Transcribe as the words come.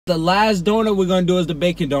The last donut we're gonna do is the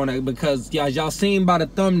bacon donut because y'all seen by the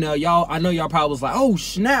thumbnail, I know y'all probably was like, oh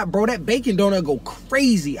snap, bro, that bacon donut go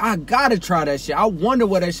crazy. I gotta try that shit. I wonder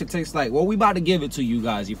what that shit tastes like. Well, we about to give it to you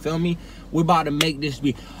guys, you feel me? We're about to make this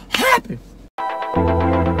be happen.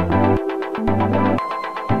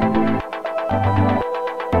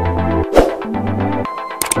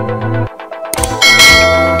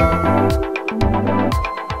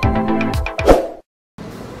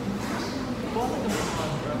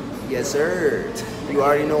 Yes, sir. You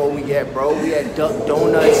already know what we get, bro. We had duck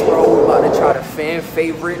donuts, bro. We're about to try the fan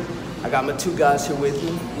favorite. I got my two guys here with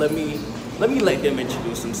me. Let me let them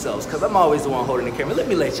introduce themselves, cause I'm always the one holding the camera. Let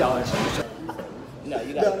me let y'all introduce. No,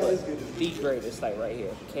 you gotta put the greatest, like right here.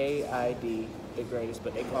 KID, the greatest,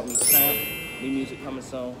 but they call me Tramp. New music coming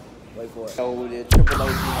soon. Wait for it. So the triple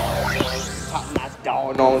OG, top notch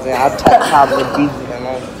dog nose, and I top the beats and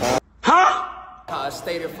huh? I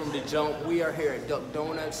stated from the jump, we are here at Duck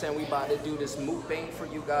Donuts and we about to do this mukbang for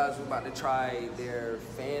you guys. We're about to try their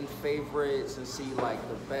fan favorites and see like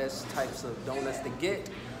the best types of donuts to get.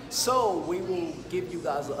 So we will give you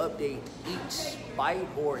guys an update each bite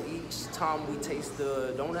or each time we taste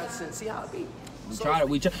the donuts and see how it be.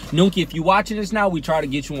 Nunki, if you watching this now, we try to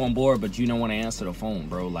get you on board, but you don't want to answer the phone,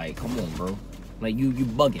 bro. Like, come on, bro. Like, you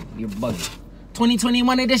bugging. You're bugging.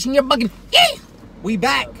 2021 edition, you're bugging. We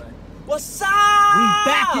back. What's up? We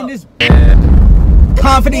back in this.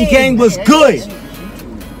 Confident Gang was good.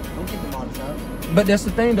 But that's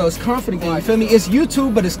the thing though, it's Confident Gang, you feel me? It's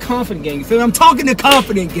YouTube, but it's Confident Gang, you feel me? I'm talking to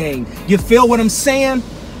Confident Gang. You feel what I'm saying?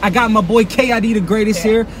 I got my boy KID the greatest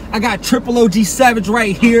here. I got Triple OG Savage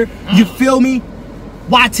right here. You feel me?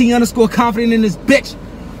 YT_confident in this bitch.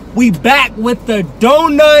 We back with the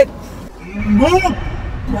donut.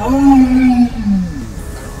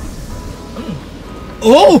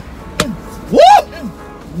 Oh! Woo!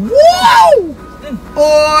 Whoa!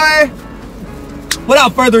 Boy!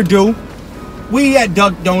 Without further ado, we at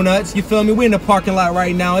Duck Donuts, you feel me? We're in the parking lot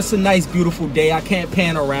right now. It's a nice, beautiful day. I can't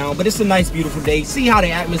pan around, but it's a nice, beautiful day. See how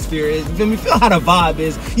the atmosphere is, you feel me? Feel how the vibe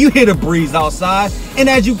is. You hear the breeze outside. And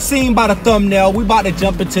as you've seen by the thumbnail, we about to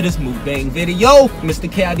jump into this mukbang video.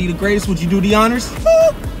 Mr. KID the greatest, would you do the honors?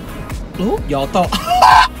 Ooh, y'all thought.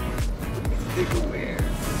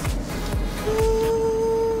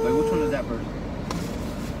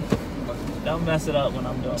 Don't mess it up when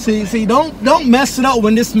I'm doing. See, don't mess it up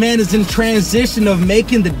when this man is in transition of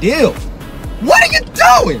making the deal. What are you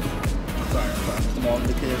doing? Sorry.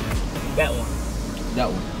 The kid. That one. That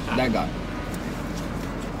one. That guy.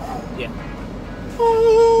 Yeah.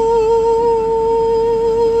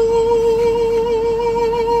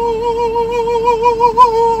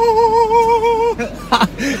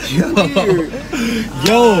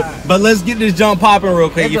 Yo, but let's get this jump popping real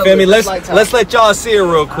quick. You feel me? Let's let y'all see it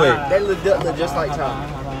real quick. they look just like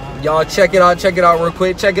Tom. Y'all check it out real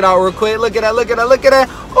quick. Check it out real quick. Look at that.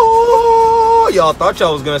 Oh, y'all thought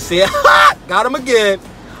y'all was gonna see it. Got him again.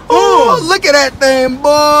 Oh, look at that thing,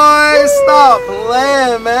 boy. Stop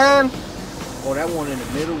playing, man. Oh, that one in the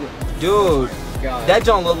middle. Dude, that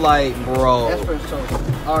don't look like, bro. That's for sure.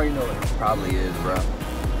 I already know it. Probably is, bro.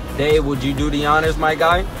 Dave, would you do the honors, my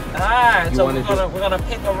guy? Alright, so we're gonna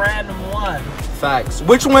pick a random one. Facts.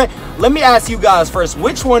 Which one? Let me ask you guys first.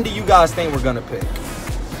 Which one do you guys think we're gonna pick?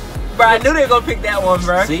 Bro, I knew they were gonna pick that one,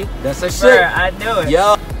 bro. See? That's a shit. Bro, I knew it.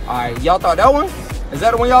 Yeah. Alright, y'all thought that one? Is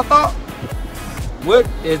that the one y'all thought? What?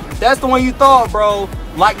 If that's the one you thought, bro,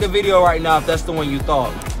 like the video right now if that's the one you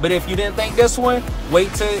thought. But if you didn't think this one,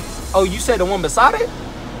 wait till... Oh, you said the one beside it?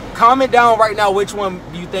 Comment down right now which one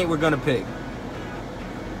you think we're gonna pick.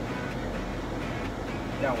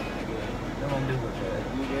 That one. That one do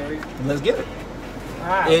with blueberry. Let's get it.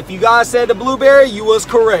 Right. If you guys said the blueberry, you was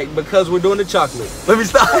correct because we're doing the chocolate. Let me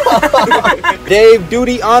stop. Dave, do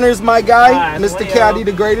the honors, my guy. Right, Mr. KID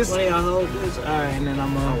the greatest. One of y'all hold this. Alright, and then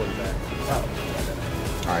I'm gonna hold it back.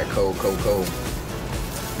 Alright, cool.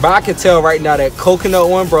 But I can tell right now that coconut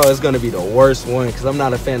one, bro, is gonna be the worst one because I'm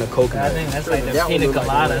not a fan of coconut. I think that's like the pina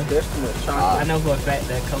colada. There's too much chocolate. I know for a fact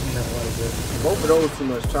that coconut one is good. Both of those too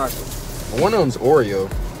much chocolate. One of them's Oreo.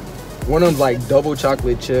 One of them's like double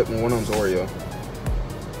chocolate chip and one of them's Oreo.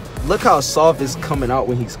 Look how soft it's coming out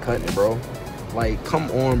when he's cutting it, bro. Like, come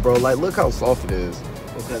on, bro. Like, look how soft it is.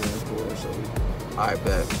 Okay, that's cool. I'll show you. I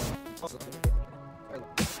bet.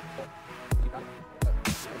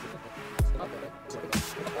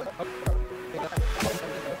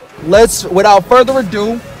 Let's, without further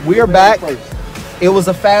ado, we are back. It was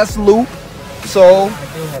a fast loop. So,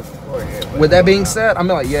 with that being said, I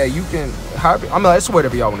mean, like, yeah, you can, I mean, like, it's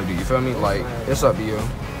whatever y'all want to do, you feel me? Like, it's up to you.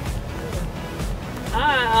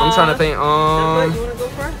 Alright, I'm trying to think. You wanna go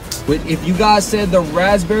first? If you guys said the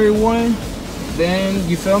raspberry one, then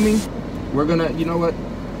you feel me? We're gonna, you know what?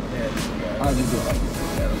 I'll just do it like this.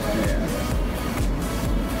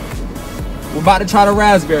 We're about to try the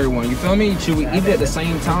raspberry one. You feel me? Should we eat it at the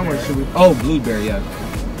same time or should we? Oh, blueberry, yeah.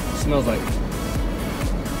 Smells like.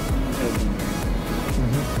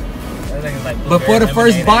 But for the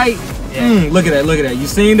first bite, look at that, look at that. You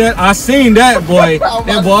seen that? I seen that, boy.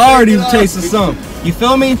 That boy already tasted some. You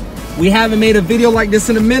feel me? We haven't made a video like this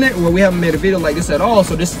in a minute, or we haven't made a video like this at all.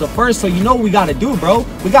 So this is the first. So you know what we gotta do, bro.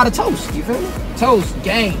 We gotta toast. You feel me? Toast,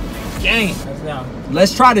 gang.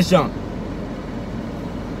 Let's try this junk.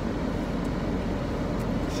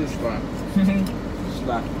 It's fine. It's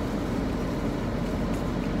fine.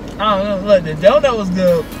 I don't know. Look, the donut was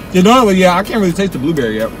good. The donut, yeah, I can't really taste the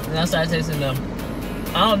blueberry yet. And I started tasting them.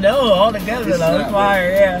 I don't know. All together, though. It's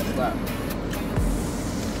fire, yeah.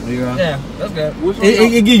 Yeah, that's good.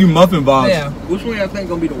 It give you muffin vibes. Yeah. Which one y'all think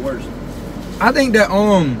gonna be the worst? I think that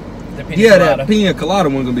The pina colada. that pina colada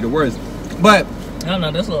one gonna be the worst. But I don't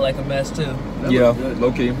know. This look like a mess too. yeah,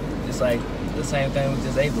 low key. It's like the same thing we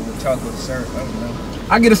just ate, but with chocolate syrup. I don't know.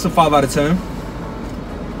 I get us a 5 out of 10.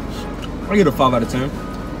 I get a 5 out of 10.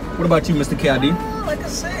 What about you, Mr. KID? Like a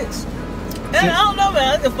 6. I don't know,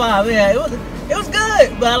 man. Like a 5. Yeah, it was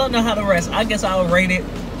good, but I don't know how to rest. I guess I'll rate it.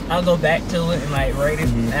 I'll go back to it and like rate it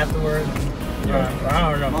afterwards. Yeah.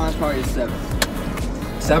 I don't know. Mine's probably a 7.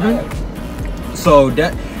 7? So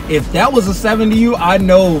that if that was a 7 to you, I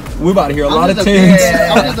know we're about to hear a lot of 10s.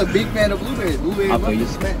 I'm just a big fan of blueberries. Blueberry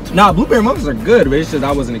muffins. Nah, blueberry muffins are good, but it's just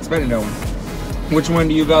I wasn't expecting that one. Which one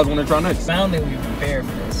do you guys want to try next? I don't think we prepared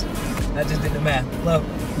for this. I just did the math. Look,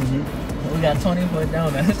 we got 24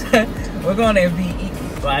 donuts. We're going to be eating.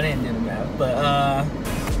 Well, I didn't do the math, but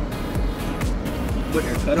But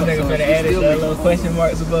they're cut I'm up. nigga So better she's add still little question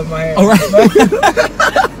marks above my head. All right.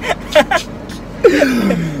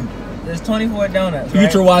 There's 24 donuts.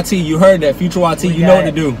 Right? Future YT, you heard that. Future YT, you know what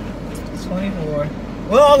to do. 24.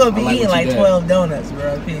 We're all gonna be I like eating what you like did. 12 donuts,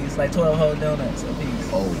 bro, a piece. Like 12 whole donuts a piece.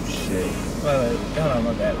 Oh shit. Wait, hold on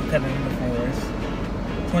about that. We're cutting it into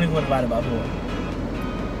fours. 24 divided by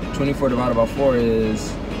 4. 24 divided by 4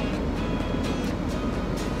 is.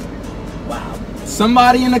 Wow.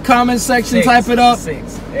 Somebody in the comment section 6. type it up.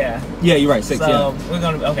 6. Yeah. Yeah, you're right. 6. So Yeah. we're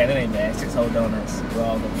gonna. Okay, that ain't bad. 6 whole donuts. We're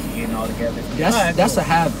all gonna be eating all together. That's All right, that's cool. a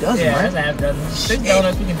half dozen, Yeah, right? that's a half dozen. 6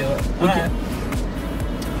 donuts. We can do it. All right.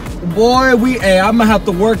 Boy, I'm gonna have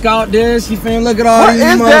to work out this. You feel me? Look at all What these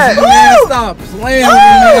is muscles, that? man. Woo! Stop playing with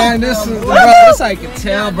me, man. This is, bro, that's how you can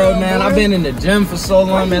tell, bro, man. I've been in the gym for so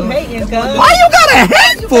long, man. Hating, cuz? Why you got a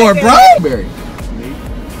hate for it, bro?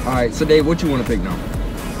 All right, so Dave, what you want to pick now?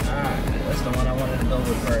 Alright, that's the one I wanted to go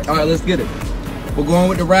with first. All right, let's get it. We're going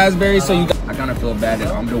with the raspberry. So you got, I kind of feel bad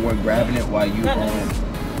that I'm the one grabbing it while you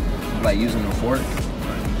like using a fork.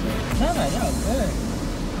 No, that was good.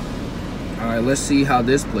 All right, let's see how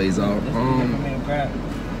this plays out. Well,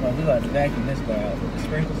 we got to vacuum this guy out with the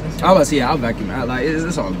sprinkles and I was stuff. about to say, yeah, I'll vacuum it out. Like,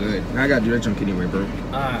 it's all good. I got to do that junk anyway, bro.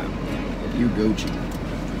 Alright. You Gucci.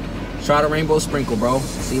 Try the rainbow sprinkle, bro.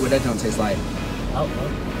 See what that junk tastes like. Oh,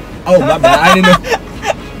 Oh, my bad. I didn't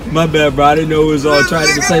know. My bad, bro. I didn't know it was all trying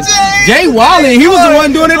to the same. Jay Wally, he was the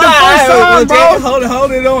one doing it the first time, bro. Hold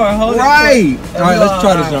it on. Hold Right. All right, let's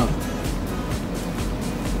try this junk.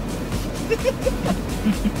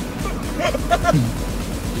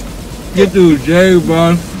 Get through Jay,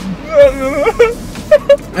 bro.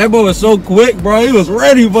 That boy was so quick, bro. He was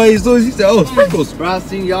ready, but as soon as he said, "Oh, sprinkles." Bro, I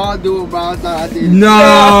seen y'all do it, bro. I thought I did.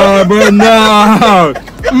 Nah, bro, nah.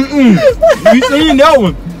 You seen that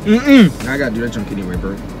one? I gotta do that junk anyway,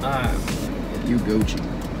 bro. Alright. You Gucci.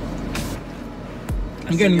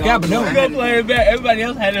 You getting the gap, but no. We're gonna play it back. Everybody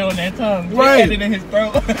else had it on their tongue. Jay Right. had it in his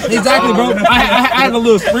throat. Exactly, bro. I had a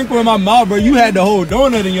little sprinkle in my mouth, bro. You had the whole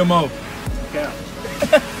donut in your mouth.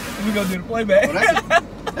 We're gonna do the playback.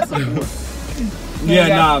 That's a 4. Yeah,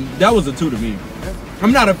 nah, that was a 2 to me.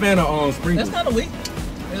 I'm not a fan of That's sprinkles. kind of weak.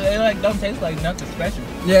 It like don't taste like nothing special.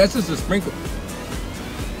 Yeah, it's just a sprinkle.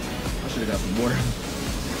 I should have got some water.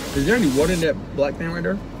 Is there any water in that black thing right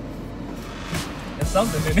there? There's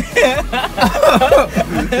something in it.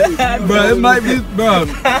 Bro, it might be, bro.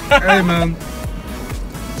 Hey, man.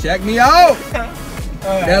 Check me out.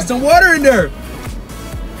 There's some water in there.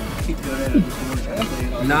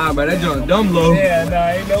 Nah, but that junk dumb low. Yeah, nah,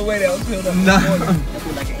 ain't no way that was filled up. Nah.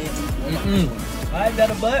 Alright,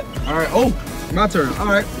 got a butt. All right. Oh, my turn. All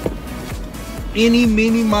right. Any,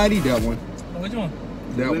 meeny, mighty. That one. Which one?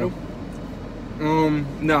 That one.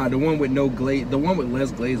 Nah, the one with no glaze. The one with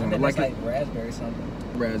less glaze I on it. think Like that's like raspberry something.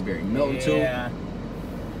 raspberry melting too. Yeah.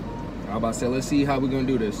 I'm about to say, let's see how we're gonna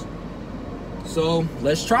do this. So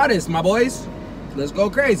let's try this, my boys. Let's go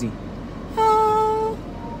crazy.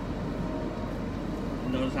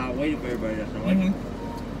 Notice how I waited for everybody. That's right.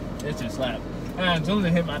 It's just slap. As soon as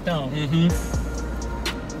it hit my tongue. It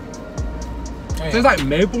tastes like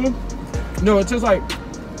maple. No, it tastes like.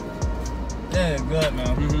 Yeah, it's good,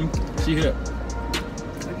 man. She hit.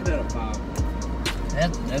 Look at that a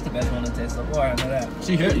 5. That's the best one to taste so far. I know that.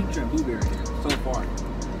 She hit. You tried blueberry so far.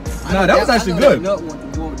 No, that was actually good. That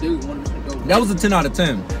That was a 10 out of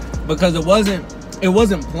 10 because it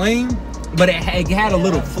wasn't plain, but it had a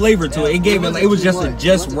little flavor to it. It gave it. It was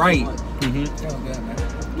just right. That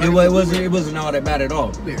was good, man. It wasn't all that bad at all.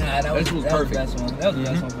 Nah, that was perfect. the best one. That was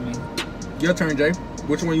the best one for me. Your turn, Jay.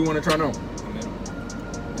 Which one you want to try now?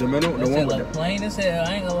 The middle, the one with look plain as hell.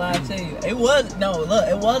 I ain't gonna lie to you. It was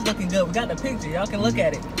it was looking good. We got the picture. Y'all can look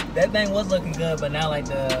at it. That thing was looking good, but now like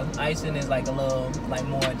the icing is like a little like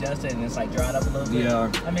more adjusted and it's like dried up a little bit.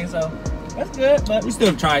 Yeah. I mean, so that's good, but we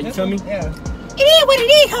still try it. You feel me? Yeah. It is what it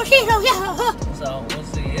is. Okay. So we'll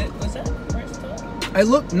see it. What's that? French toast? Hey,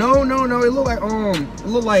 look, no. It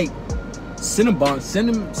looked like cinnamon,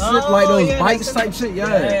 like those bites type shit.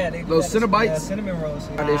 Yeah, those Cinnabites. Yeah, cinnamon rolls.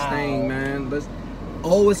 Wow. This thing, man.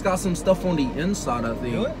 It's got some stuff on the inside. I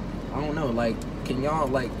think. Do it? I don't know. Like, can y'all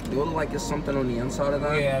do it look like it's something on the inside of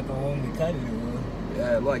that? Yeah, but when we cut it, it will.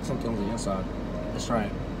 Yeah, it look like something on the inside. Let's try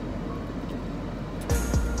it.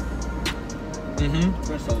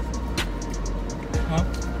 French toast. Huh?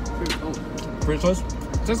 French toast. French toast?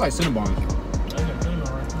 It tastes like cinnamon. That's a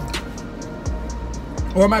cinnamon right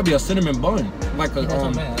there. Or it might be a cinnamon bun, like a That's what I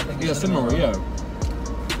meant. I think it's cinnamon roll. Yeah,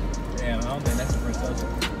 yeah. I don't think that's a French toast.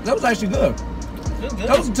 that was actually good. It's good.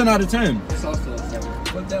 That was a 10 out of 10. It's also a 7.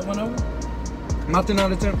 Flip that one over. My 10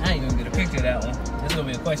 out of 10. I ain't gonna get a picture of that one. This is gonna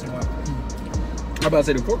be a question mark. I'm about to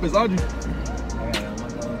say the pork is Audrey.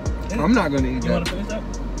 I'm not gonna eat You that. wanna finish that?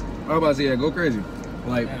 I'm about to say, yeah, go crazy.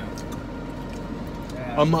 Like, Yeah.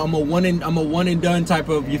 I'm a one and done type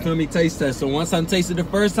of, you feel me, taste test. So once I'm tasted the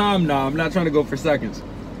first time, nah, I'm not trying to go for seconds.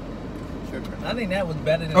 I think that was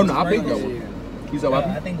better than Oh the no, I think that sprinkles. one. You said what?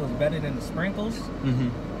 I think it was better than the sprinkles,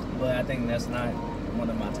 but I think that's not one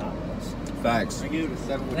of my top ones. Facts. I give it a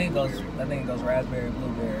 7. I think it goes raspberry,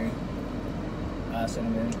 blueberry,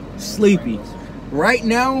 cinnamon, and Sleepy. sprinkles. Right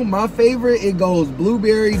now, my favorite, it goes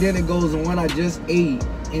blueberry, then it goes the one I just ate,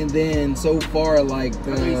 and then so far like I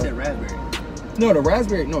thought you said raspberry. no, the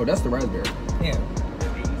raspberry. No, that's the raspberry. Yeah.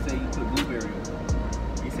 And you say you put blueberry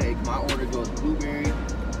on. You say my order goes blueberry,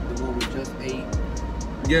 the one we just ate.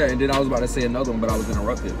 Yeah, and then I was about to say another one, but I was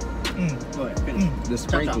interrupted. Go ahead, finish. The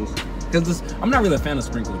sprinkles, because I'm not really a fan of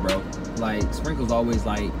sprinkles, bro. Like sprinkles always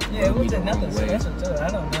like Yeah, it rub me the wasn't nothing wrong way. special to it. I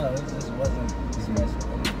don't know. It just wasn't special.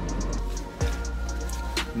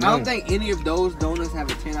 I don't think any of those donuts have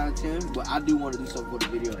a 10 out of 10, but I do want to do something for the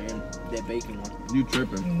video and that bacon one. You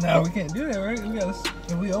tripping? No, we can't do that, right? We gotta.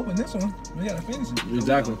 If we open this one, we gotta finish it.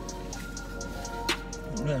 Exactly.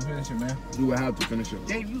 We gotta finish it, man. You would have to finish it.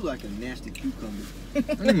 Dave, you like a nasty cucumber.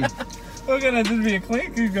 We're gonna just be a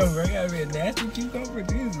clean cucumber. It gotta be a nasty cucumber.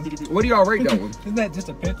 Jesus. What do y'all rate that one? Isn't that just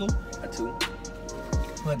a pickle? A 2.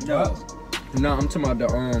 What No. drugs? No, I'm talking about the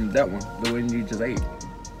that one, the one you just ate.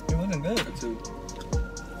 It wasn't good. A 2.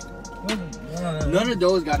 No. None of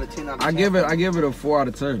those got a 10 out of 10. I give it a 4 out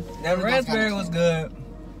of 10. That raspberry was good.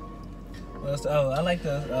 I like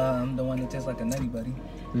the one that tastes like a Nutty Buddy.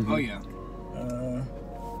 Oh, yeah.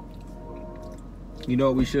 You know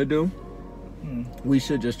what we should do? We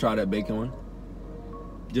should just try that bacon one.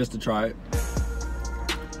 Just to try it.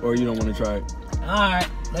 Or you don't want to try it? Alright,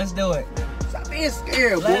 let's do it. Stop being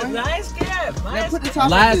scared, boy. I ain't scared. Now put the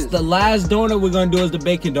top of The this. last donut we're gonna do is the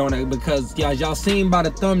bacon donut because y'all seen by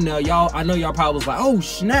the thumbnail, I know y'all probably was like, oh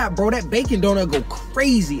snap, bro, that bacon donut go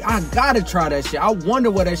crazy. I gotta try that shit. I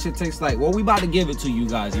wonder what that shit tastes like. Well, we about to give it to you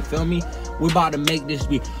guys, you feel me? We about to make this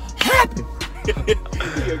be happen.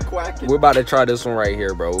 You're quacking. We're about to try this one right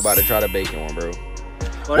here, bro. We're about to try the bacon one, bro.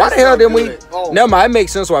 Oh, Why that the hell sound didn't we? good. Oh. Never mind, it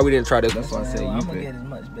makes sense why we didn't try this. That's why I said I'm you gonna pick. get as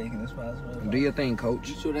much bacon as possible. Do your thing, coach.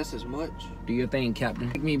 You sure that's as much? Do your thing, Captain.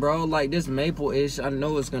 Like me, bro. Like this maple-ish, I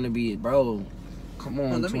know it's gonna be, bro. Come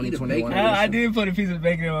on, let me eat a 2021. bacon. I did put a piece of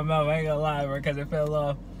bacon in my mouth. I ain't gonna lie, bro, because it fell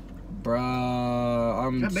off.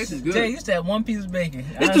 Bruh, That bacon's good. Jay, you said one piece of bacon.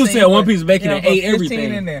 This dude said one piece of bacon and ate 15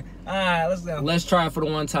 everything. in there. All right, let's go. Let's try it for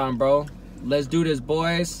the one time, bro. Let's do this,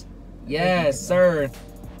 boys. Yes, sir.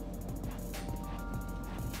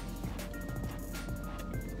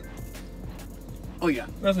 Oh, yeah.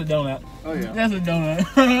 That's a donut. Oh, yeah. That's a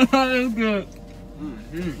donut. That's good.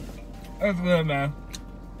 That's good, man.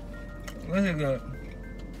 That's good.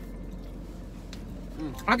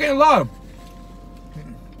 I can't lie.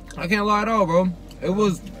 I can't lie at all, bro. It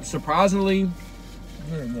was surprisingly.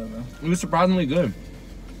 It was surprisingly good.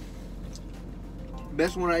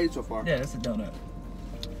 Best one I ate so far. Yeah, it's a donut.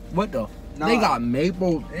 What the? Nah. They got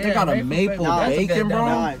maple. Yeah, they got a maple maple bacon. That's a bacon, good bro.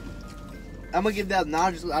 donut. I'm gonna give that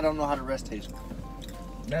now. Just I don't know how the rest tastes.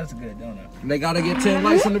 That's a good donut. They gotta get 10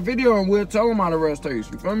 likes in the video, and we'll tell them how the rest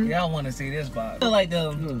tastes. You feel me? Y'all want to see this vibe? I feel like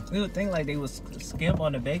they would think like they would skimp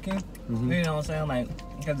on the bacon. You know what I'm saying? Like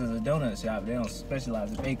because it's a donut shop, they don't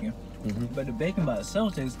specialize in bacon. But the bacon by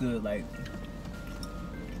itself tastes good. Like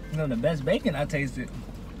you know, the best bacon I tasted.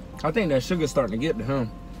 I think that sugar's starting to get to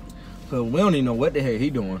him. Cause we don't even know what the hell he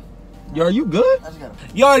doing. Yo, are you good?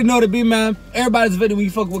 You already know the beat, man. Everybody's video we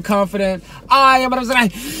fuck with confident. I am what I'm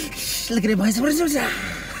saying. Look at it, boys. What is it?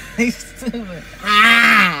 He's stupid.